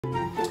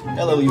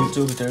Hello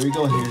YouTube, there we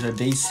go. Here's our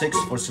day 6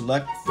 for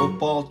Select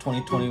Football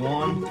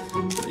 2021.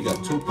 We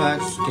got 2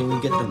 packs. Can we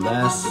get the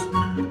last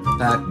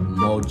pack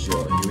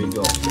mojo? Here we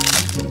go.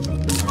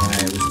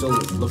 Alright, we're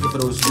still looking for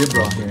those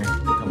zebra here.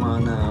 Come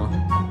on now.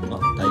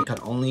 Oh, die cut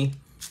only.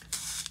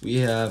 We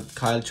have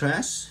Kyle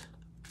Trask,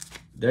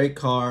 Derek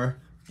Carr,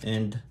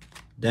 and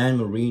Dan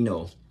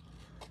Marino.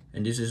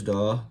 And this is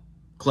the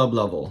club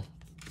level.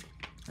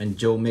 And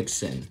Joe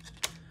Mixon.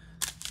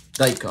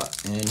 Die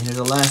cut. And here's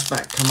the last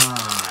pack. Come on.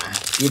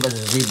 Give us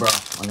a zebra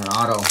on an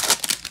auto.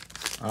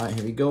 Alright,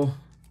 here we go. What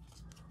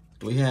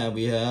do we have?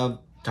 We have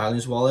Tyler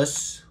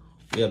Wallace.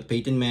 We have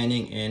Peyton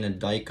Manning. And a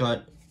die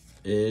cut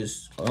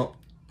is... oh,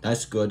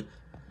 that's good.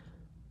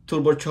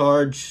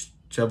 Turbocharged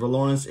Trevor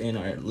Lawrence. And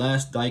our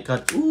last die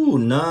cut. Ooh,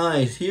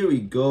 nice. Here we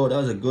go. That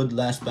was a good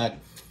last pack.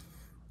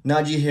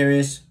 Najee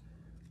Harris.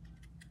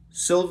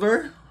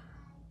 Silver.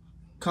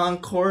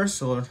 Concourse.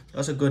 So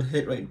that's a good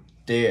hit right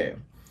there.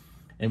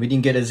 And we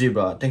didn't get a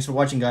zebra. Thanks for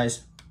watching,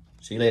 guys.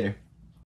 See you later.